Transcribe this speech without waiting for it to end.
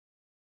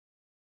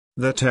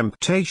The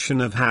Temptation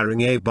of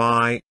Harringay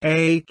by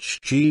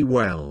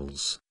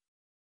H.G.Wells.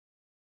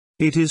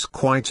 It is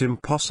quite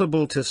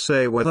impossible to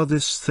say whether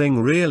this thing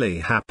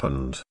really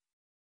happened.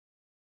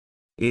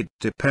 It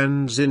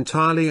depends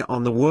entirely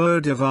on the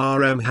word of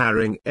R.M.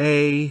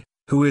 Harringay,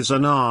 who is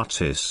an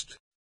artist.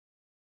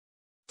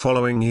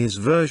 Following his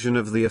version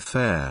of the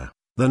affair,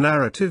 the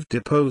narrative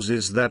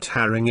deposes that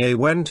Harringay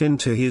went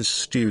into his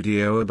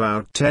studio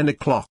about 10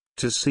 o'clock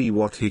to see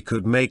what he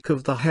could make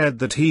of the head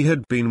that he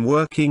had been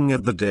working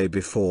at the day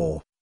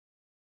before.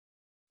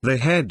 The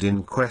head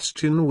in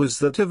question was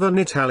that of an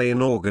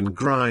Italian organ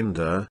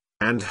grinder,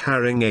 and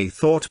Harringay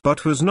thought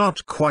but was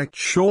not quite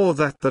sure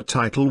that the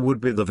title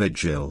would be The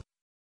Vigil.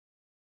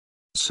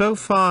 So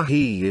far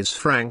he is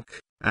frank,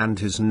 and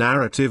his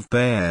narrative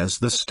bears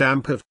the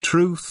stamp of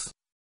truth.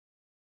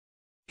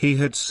 He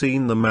had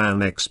seen the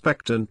man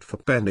expectant for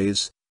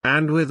pennies,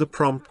 and with a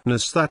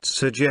promptness that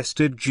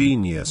suggested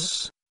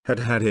genius,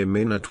 had him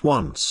in at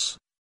once.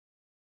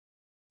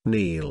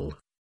 "Kneel.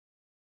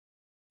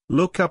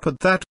 Look up at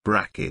that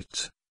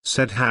bracket,"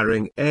 said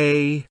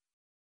Harringay.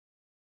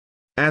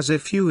 "As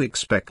if you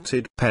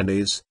expected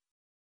pennies."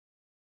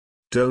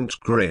 "Don't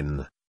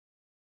grin,"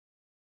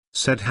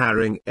 said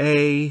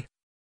Harringay.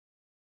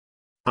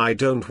 "I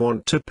don't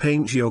want to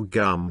paint your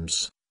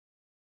gums.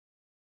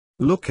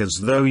 Look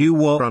as though you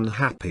were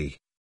unhappy."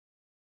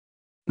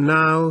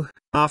 Now,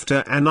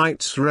 after a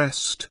night's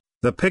rest,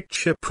 the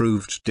picture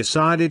proved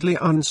decidedly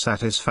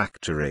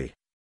unsatisfactory.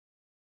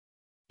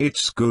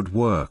 "It's good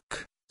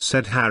work,"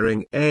 said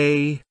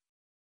Harringay.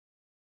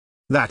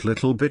 "That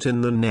little bit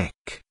in the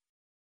neck.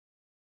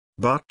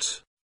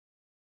 But..."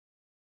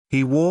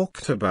 He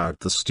walked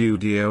about the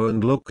studio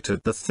and looked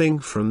at the thing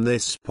from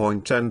this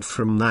point and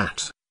from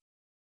that.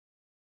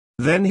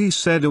 Then he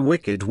said a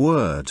wicked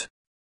word.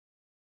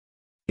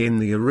 In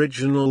the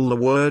original the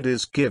word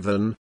is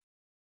given.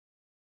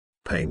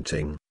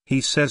 "Painting," he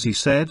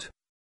said.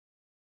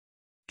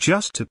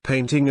 "Just a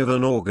painting of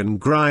an organ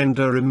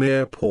grinder, a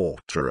mere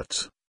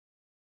portrait.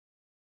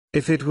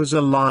 If it was a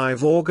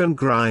live organ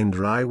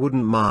grinder I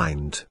wouldn't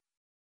mind.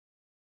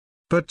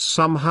 But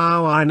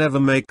somehow I never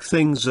make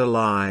things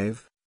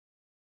alive.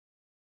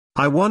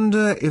 I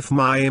wonder if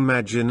my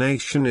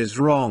imagination is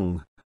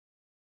wrong.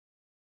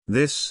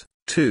 This,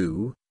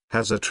 too,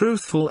 has a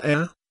truthful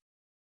air.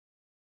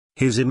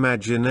 His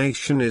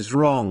imagination is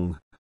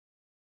wrong.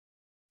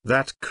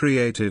 That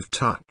creative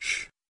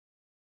touch.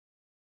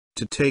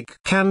 To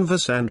take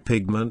canvas and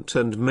pigment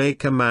and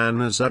make a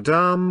man as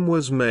Adam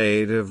was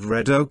made of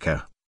red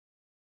ochre.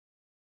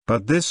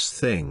 But this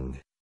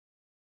thing.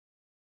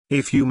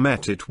 If you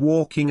met it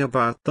walking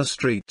about the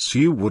streets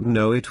you would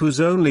know it was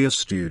only a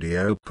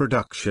studio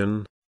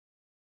production.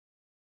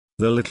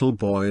 The little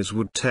boys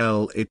would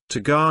tell it to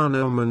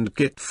Garnham and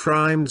get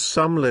framed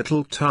some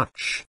little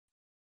touch.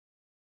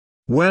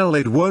 Well,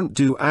 it won't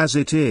do as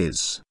it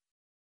is."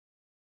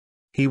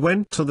 He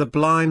went to the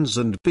blinds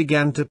and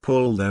began to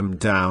pull them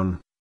down.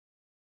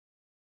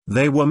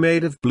 They were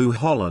made of blue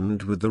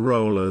holland with the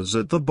rollers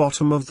at the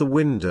bottom of the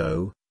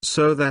window,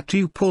 so that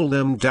you pull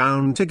them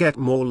down to get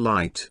more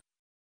light.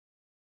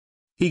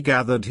 He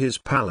gathered his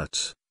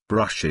palette,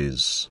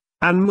 brushes,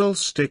 and mill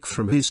stick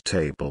from his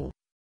table.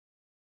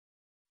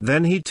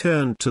 Then he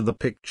turned to the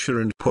picture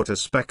and put a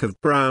speck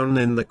of brown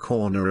in the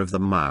corner of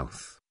the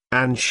mouth,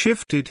 and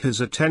shifted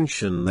his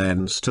attention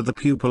thence to the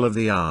pupil of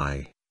the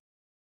eye.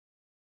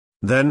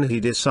 Then he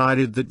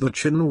decided that the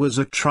chin was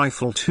a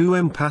trifle too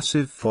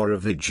impassive for a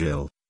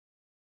vigil.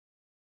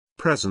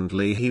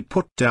 Presently he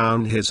put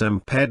down his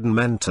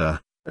impedimenta,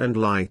 and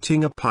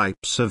lighting a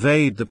pipe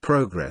surveyed the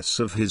progress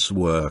of his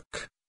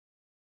work.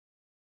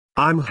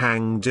 "I'm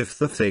hanged if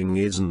the thing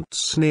isn't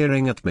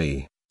sneering at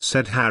me,"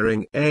 said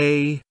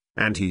Harringay,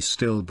 and he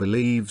still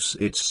believes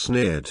it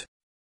sneered.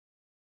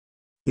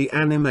 The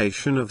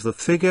animation of the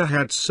figure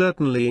had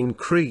certainly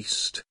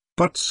increased,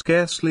 but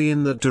scarcely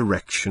in the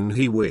direction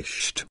he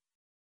wished.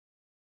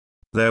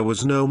 There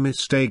was no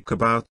mistake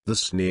about the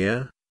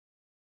sneer.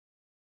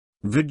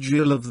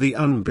 "Vigil of the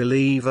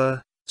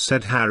Unbeliever,"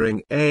 said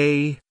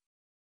Harringay.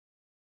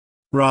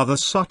 "Rather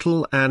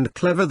subtle and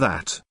clever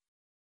that.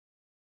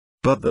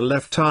 But the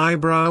left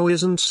eyebrow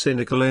isn't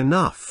cynical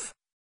enough."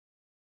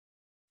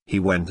 He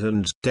went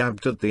and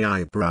dabbed at the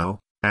eyebrow,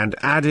 and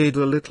added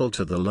a little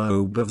to the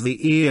lobe of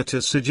the ear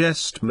to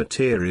suggest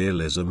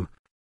materialism.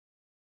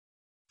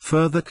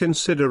 Further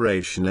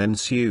consideration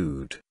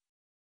ensued.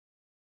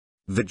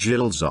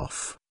 "Vigil's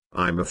off,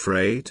 I'm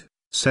afraid,"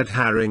 said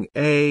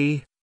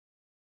Harringay.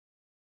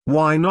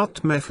 "Why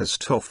not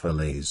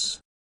Mephistopheles?"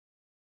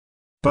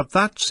 "But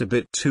that's a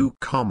bit too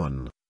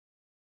common."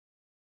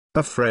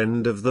 "A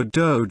friend of the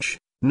Doge,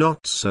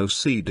 not so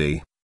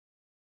seedy."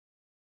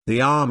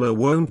 "The armor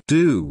won't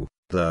do,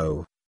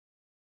 though."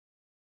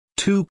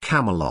 "Too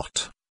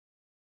Camelot."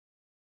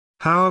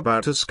 "How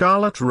about a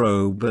scarlet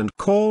robe and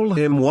call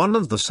him one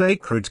of the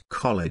Sacred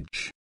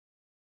College?"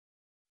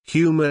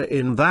 Humor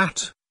in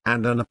that,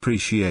 and an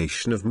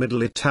appreciation of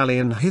Middle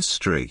Italian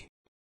history.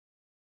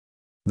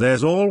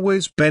 "There's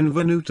always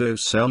Benvenuto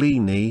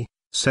Cellini,"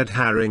 said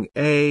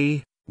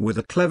Harringay, with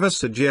a clever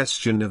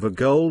suggestion of a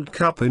gold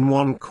cup in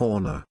one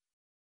corner.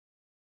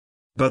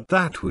 But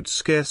that would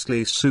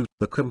scarcely suit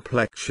the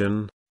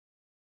complexion.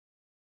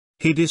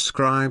 He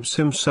describes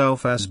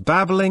himself as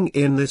babbling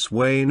in this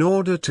way in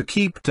order to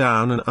keep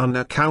down an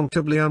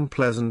unaccountably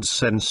unpleasant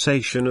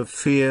sensation of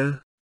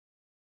fear.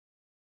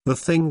 The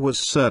thing was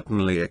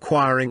certainly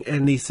acquiring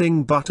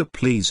anything but a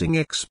pleasing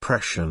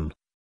expression.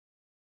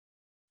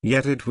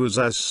 Yet it was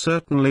as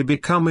certainly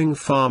becoming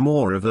far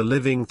more of a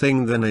living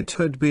thing than it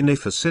had been,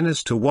 if a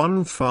sinister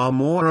one far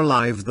more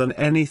alive than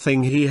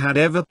anything he had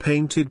ever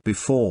painted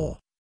before.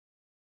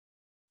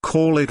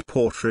 "Call it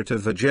Portrait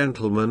of a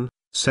Gentleman,"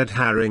 said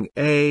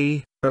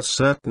Harringay, "a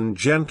certain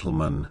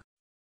gentleman."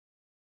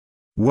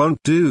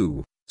 "Won't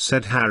do,"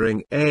 said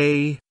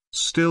Harringay,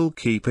 still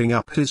keeping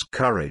up his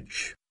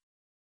courage.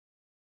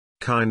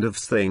 "Kind of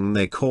thing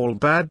they call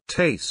bad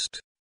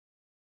taste.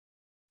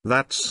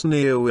 That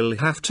sneer will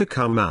have to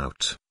come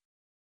out."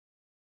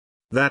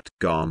 That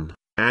gone,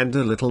 and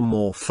a little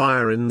more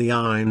fire in the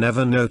eye,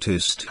 never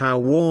noticed how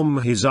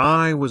warm his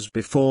eye was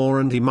before,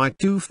 and he might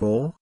do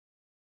for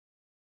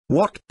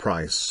what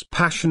price,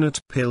 passionate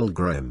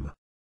pilgrim?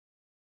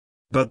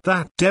 But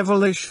that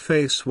devilish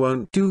face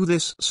won't do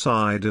this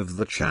side of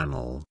the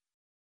channel.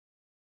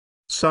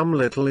 "Some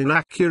little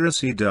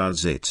inaccuracy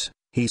does it,"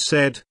 he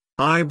said,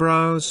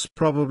 eyebrows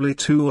probably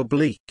too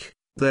oblique,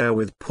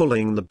 therewith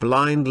pulling the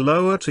blind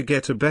lower to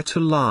get a better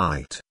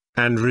light,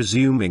 and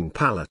resuming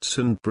palette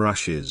and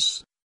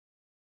brushes.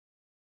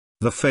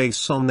 The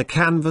face on the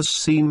canvas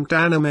seemed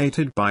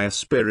animated by a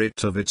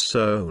spirit of its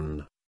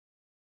own.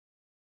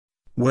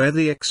 Where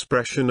the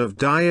expression of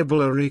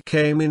diablerie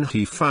came in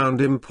he found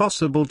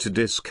impossible to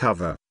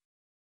discover.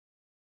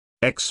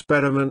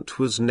 Experiment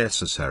was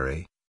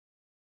necessary.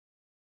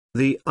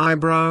 The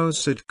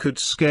eyebrows, it could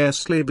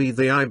scarcely be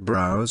the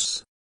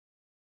eyebrows.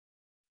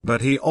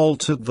 But he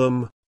altered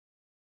them.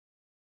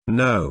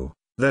 No,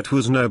 that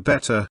was no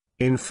better,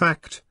 in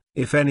fact,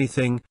 if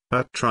anything,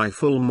 a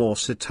trifle more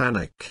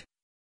satanic.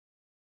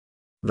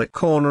 The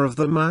corner of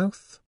the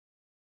mouth?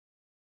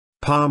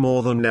 Par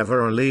more than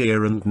ever a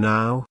leer, and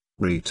now,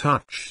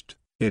 retouched,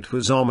 it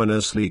was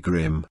ominously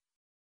grim.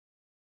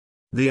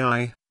 The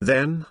eye,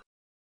 then?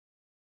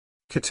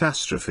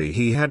 Catastrophe!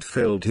 He had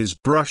filled his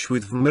brush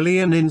with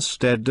vermilion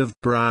instead of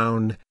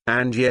brown,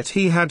 and yet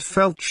he had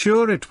felt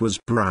sure it was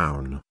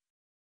brown.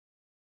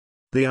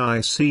 The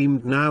eye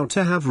seemed now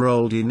to have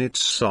rolled in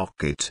its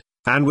socket,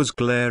 and was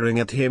glaring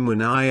at him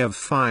an eye of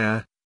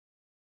fire.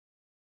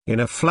 In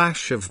a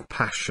flash of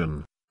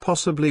passion,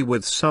 possibly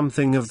with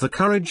something of the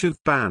courage of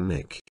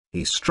Bannock,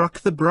 he struck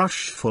the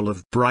brush full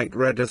of bright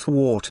red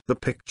athwart the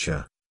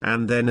picture,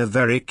 and then a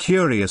very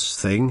curious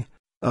thing,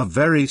 a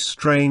very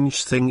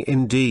strange thing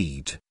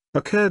indeed,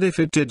 occurred, if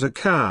it did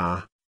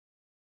occur.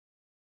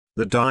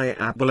 The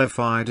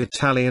diabolified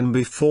Italian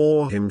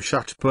before him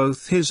shut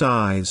both his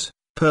eyes,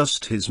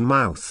 pursed his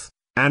mouth,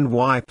 and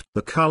wiped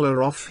the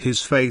color off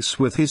his face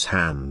with his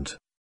hand.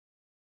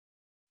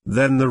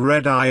 Then the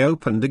red eye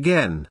opened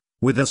again,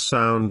 with a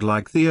sound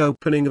like the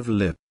opening of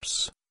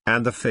lips,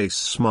 and the face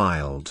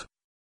smiled.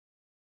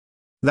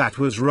 "That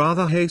was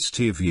rather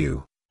hasty of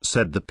you,"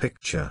 said the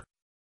picture.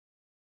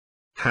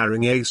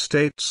 Harringay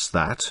states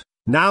that,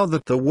 now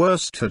that the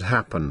worst had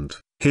happened,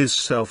 his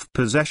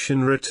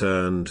self-possession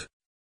returned.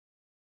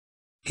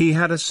 He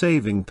had a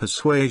saving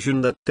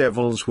persuasion that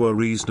devils were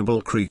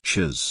reasonable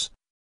creatures.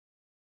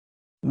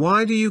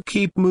 "Why do you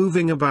keep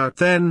moving about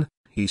then?"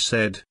 he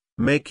said,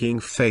 "making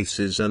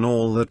faces and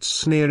all that,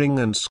 sneering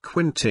and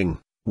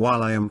squinting,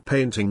 while I am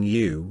painting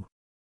you?"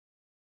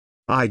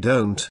 "I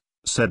don't,"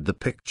 said the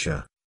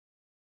picture.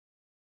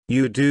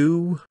 "You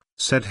do,"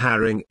 said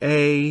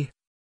Harringay.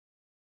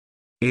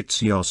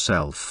 "It's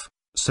yourself,"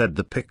 said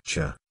the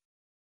picture.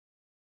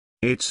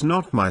 "It's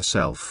not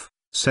myself,"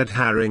 said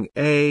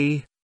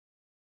Harringay.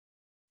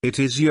 "It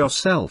is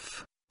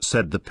yourself,"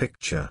 said the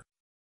picture.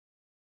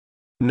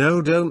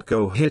 "No, don't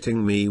go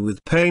hitting me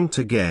with paint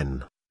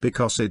again,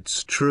 because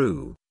it's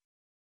true.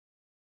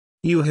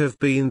 You have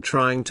been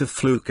trying to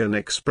fluke an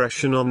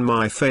expression on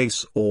my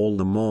face all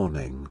the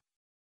morning.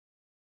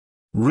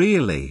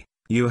 Really,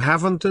 you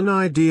haven't an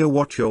idea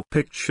what your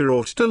picture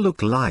ought to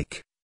look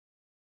like."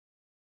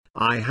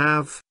 "I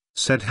have,"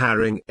 said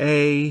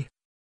Harringay.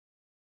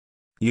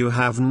 "You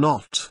have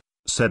not,"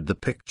 said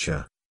the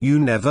picture. "You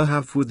never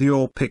have with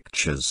your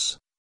pictures.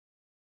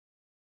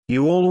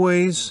 You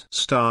always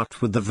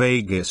start with the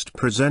vaguest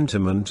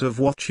presentiment of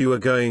what you are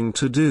going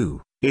to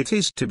do. It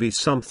is to be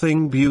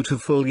something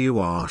beautiful, you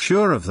are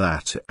sure of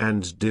that,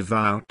 and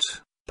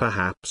devout,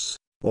 perhaps,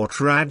 or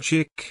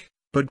tragic,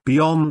 but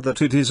beyond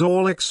that it is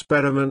all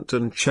experiment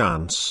and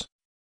chance.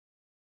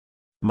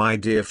 My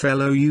dear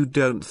fellow, you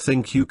don't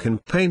think you can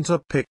paint a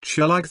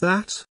picture like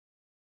that?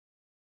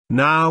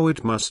 Now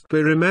it must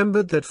be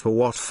remembered that for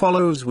what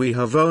follows we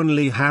have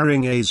only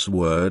Harringay's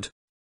word."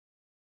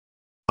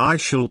 "I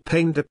shall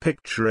paint a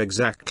picture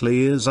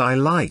exactly as I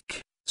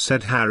like,"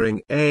 said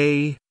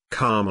Harringay,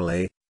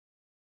 calmly.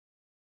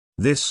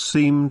 This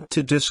seemed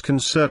to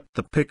disconcert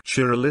the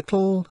picture a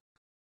little.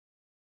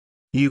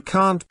 You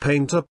can't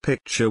paint a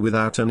picture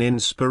without an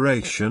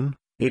inspiration,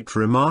 it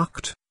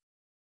remarked.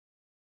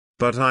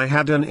 But I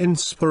had an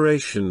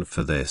inspiration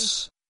for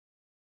this.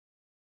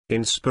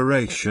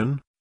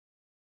 Inspiration?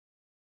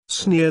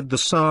 Sneered the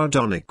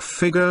sardonic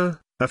figure,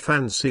 a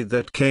fancy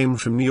that came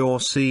from your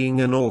seeing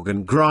an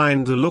organ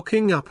grinder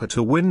looking up at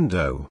a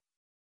window.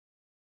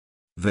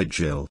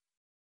 Vigil.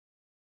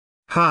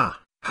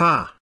 Ha,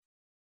 ha.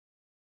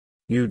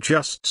 You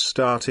just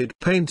started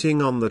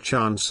painting on the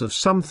chance of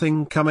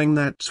something coming,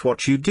 that's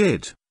what you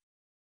did.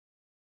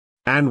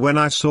 And when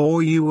I saw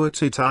you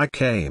at it I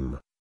came.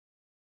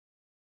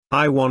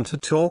 I want to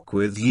talk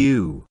with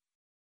you.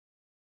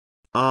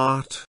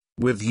 Art,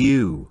 with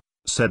you,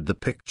 said the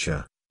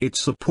picture,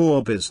 it's a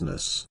poor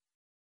business.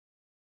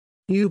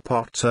 You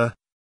potter.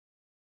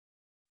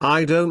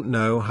 I don't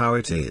know how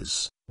it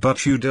is,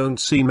 but you don't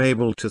seem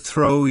able to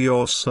throw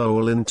your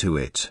soul into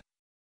it.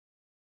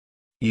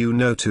 You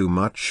know too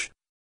much.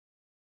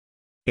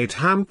 It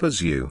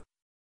hampers you.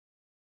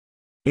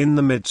 In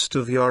the midst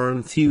of your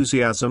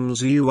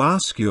enthusiasms you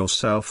ask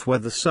yourself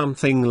whether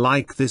something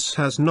like this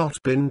has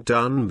not been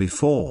done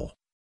before.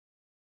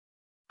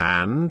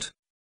 And?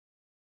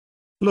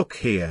 Look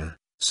here,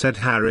 said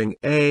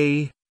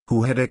Harringay,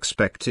 who had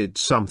expected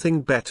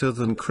something better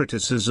than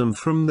criticism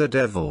from the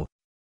devil.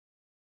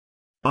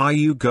 Are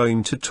you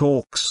going to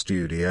talk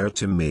studio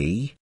to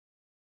me?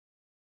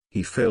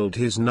 He filled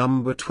his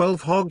number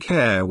 12 hog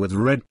hair with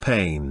red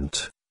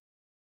paint.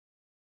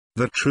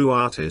 The true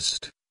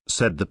artist,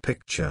 said the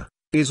picture,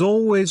 is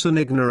always an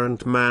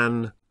ignorant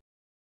man.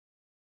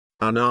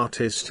 An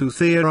artist who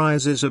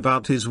theorizes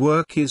about his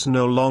work is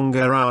no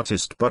longer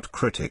artist but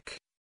critic.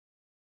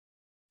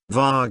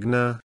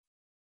 Wagner.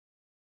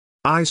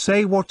 I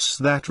say, what's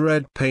that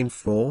red paint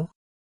for?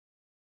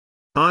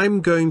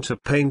 I'm going to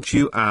paint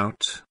you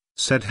out,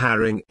 said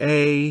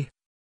Harringay.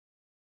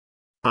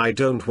 I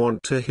don't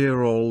want to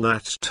hear all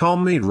that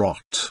Tommy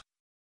rot.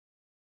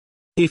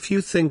 If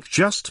you think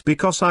just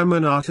because I'm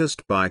an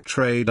artist by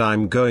trade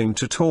I'm going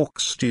to talk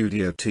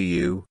studio to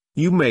you,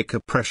 you make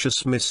a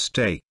precious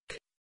mistake.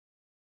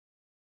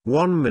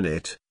 1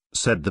 minute,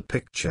 said the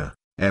picture,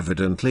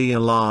 evidently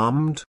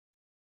alarmed.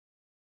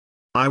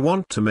 I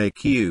want to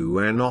make you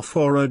an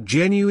offer, a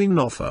genuine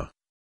offer.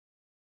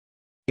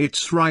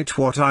 It's right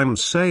what I'm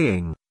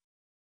saying.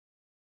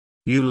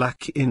 You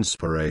lack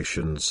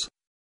inspirations.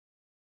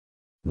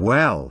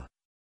 Well,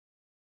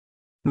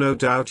 no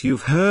doubt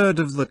you've heard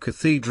of the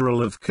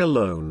Cathedral of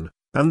Cologne,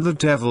 and the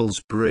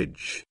Devil's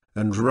Bridge,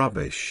 and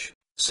rubbish,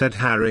 said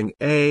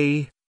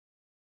Harringay.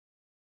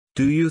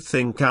 Do you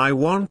think I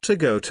want to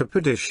go to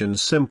perdition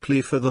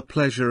simply for the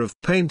pleasure of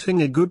painting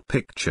a good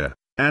picture,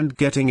 and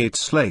getting it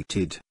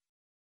slated?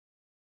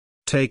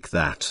 Take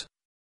that.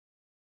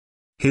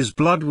 His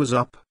blood was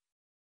up.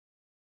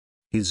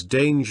 His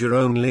danger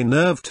only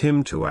nerved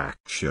him to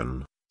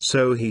action,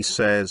 so he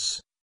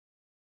says.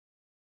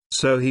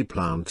 So he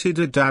planted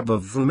a dab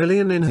of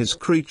vermilion in his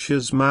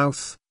creature's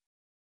mouth.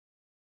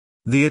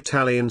 The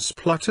Italian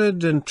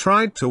spluttered and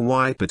tried to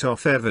wipe it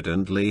off,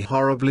 evidently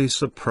horribly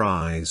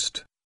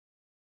surprised.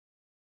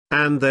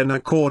 And then,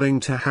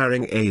 according to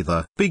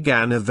Harringay,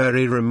 began a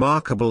very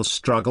remarkable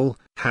struggle,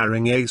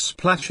 Harringay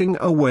splashing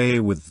away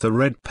with the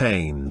red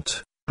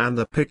paint, and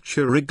the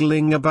picture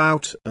wriggling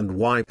about and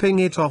wiping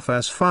it off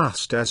as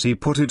fast as he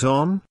put it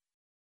on.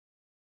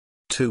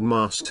 2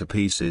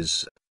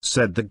 masterpieces,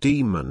 said the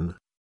demon.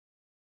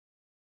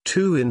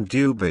 2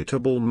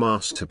 indubitable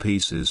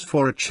masterpieces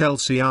for a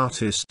Chelsea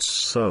artist's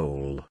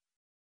soul.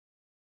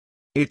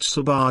 It's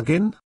a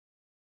bargain?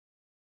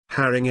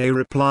 Harringay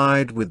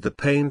replied with the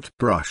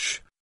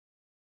paintbrush.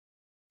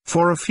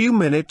 For a few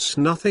minutes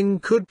nothing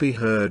could be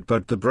heard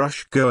but the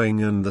brush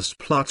going and the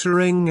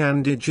spluttering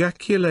and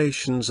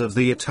ejaculations of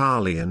the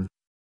Italian.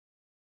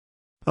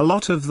 A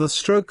lot of the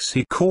strokes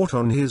he caught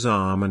on his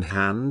arm and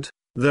hand,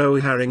 though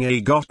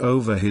Harringay got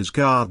over his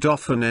guard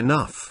often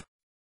enough.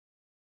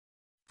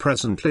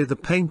 Presently the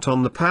paint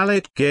on the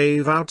palette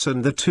gave out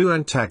and the 2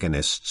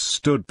 antagonists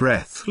stood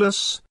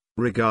breathless,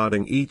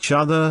 regarding each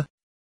other.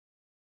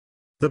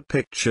 The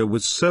picture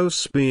was so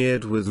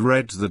smeared with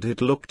red that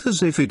it looked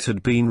as if it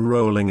had been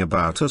rolling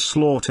about a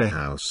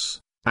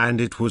slaughterhouse,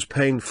 and it was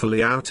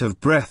painfully out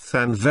of breath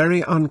and very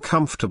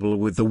uncomfortable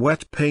with the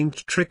wet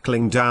paint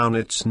trickling down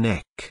its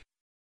neck.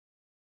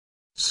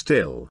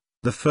 Still,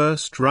 the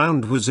first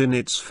round was in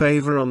its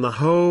favor on the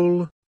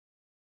whole.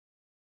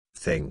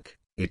 Think,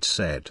 it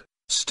said,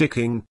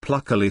 sticking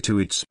pluckily to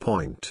its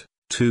point,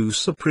 2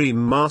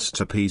 supreme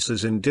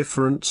masterpieces in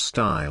different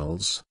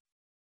styles,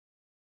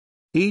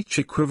 each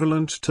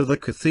equivalent to the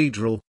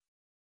cathedral.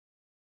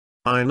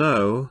 I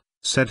know,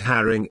 said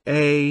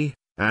Harringay,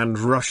 and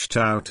rushed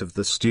out of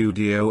the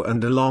studio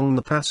and along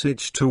the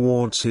passage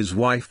towards his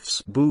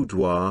wife's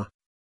boudoir.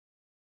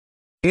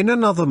 In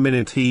another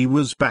minute he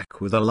was back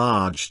with a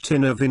large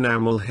tin of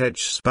enamel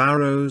hedge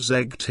sparrow's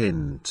egg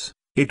tint,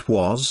 it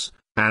was,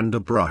 and a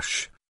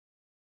brush.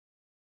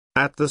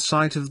 At the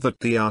sight of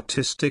that the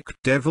artistic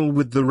devil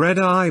with the red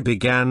eye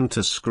began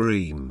to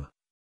scream.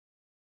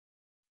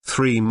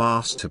 3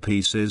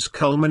 masterpieces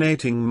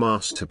culminating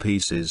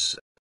masterpieces.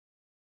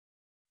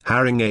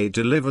 Harringay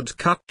delivered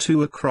cut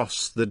 2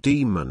 across the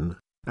demon,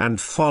 and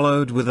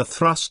followed with a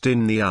thrust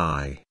in the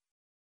eye.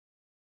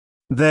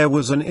 There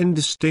was an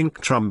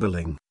indistinct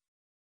rumbling.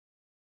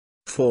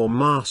 4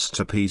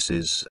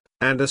 masterpieces,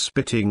 and a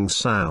spitting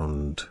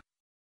sound.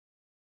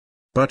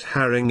 But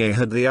Harringay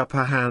had the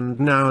upper hand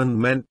now and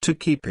meant to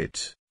keep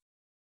it.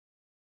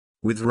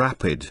 With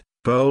rapid,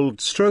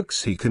 bold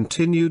strokes he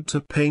continued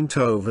to paint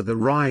over the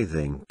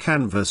writhing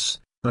canvas,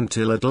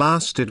 until at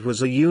last it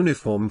was a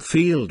uniform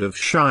field of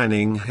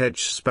shining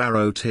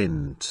hedge-sparrow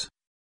tint.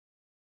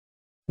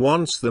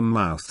 Once the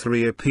mouth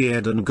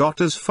reappeared and got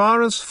as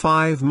far as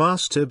 5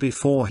 master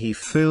before he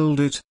filled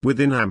it with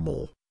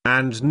enamel,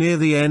 and near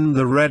the end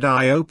the red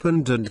eye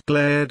opened and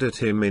glared at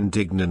him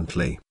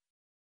indignantly.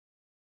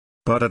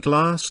 But at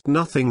last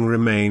nothing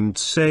remained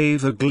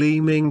save a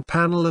gleaming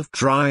panel of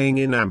drying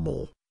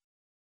enamel.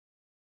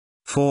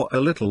 For a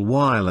little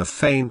while a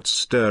faint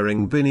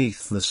stirring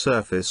beneath the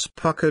surface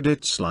puckered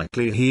it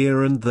slightly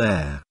here and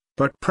there,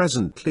 but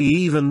presently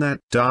even that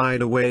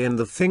died away and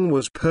the thing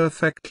was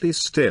perfectly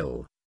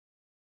still.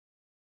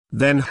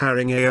 Then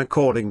Harringay,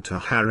 according to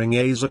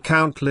Harringay's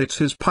account, lit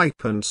his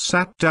pipe and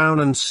sat down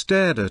and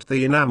stared at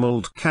the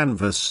enamelled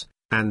canvas,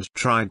 and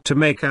tried to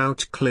make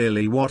out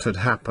clearly what had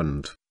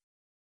happened.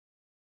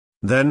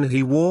 Then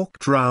he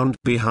walked round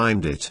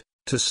behind it,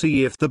 to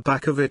see if the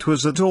back of it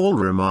was at all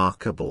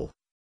remarkable.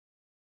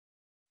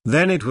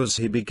 Then it was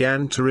he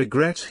began to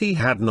regret he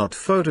had not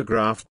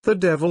photographed the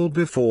devil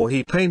before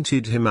he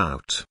painted him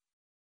out.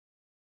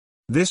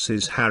 This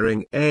is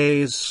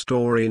Harringay's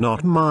story,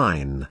 not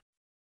mine.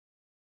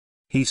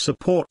 He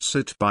supports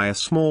it by a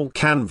small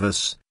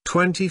canvas,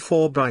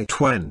 24 by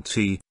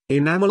 20,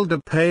 enamelled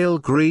a pale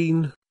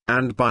green,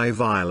 and by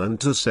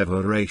violent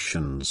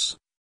asseverations.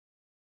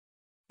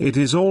 It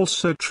is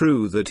also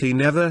true that he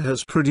never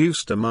has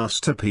produced a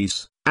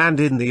masterpiece, and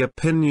in the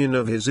opinion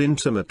of his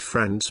intimate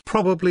friends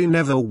probably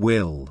never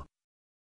will.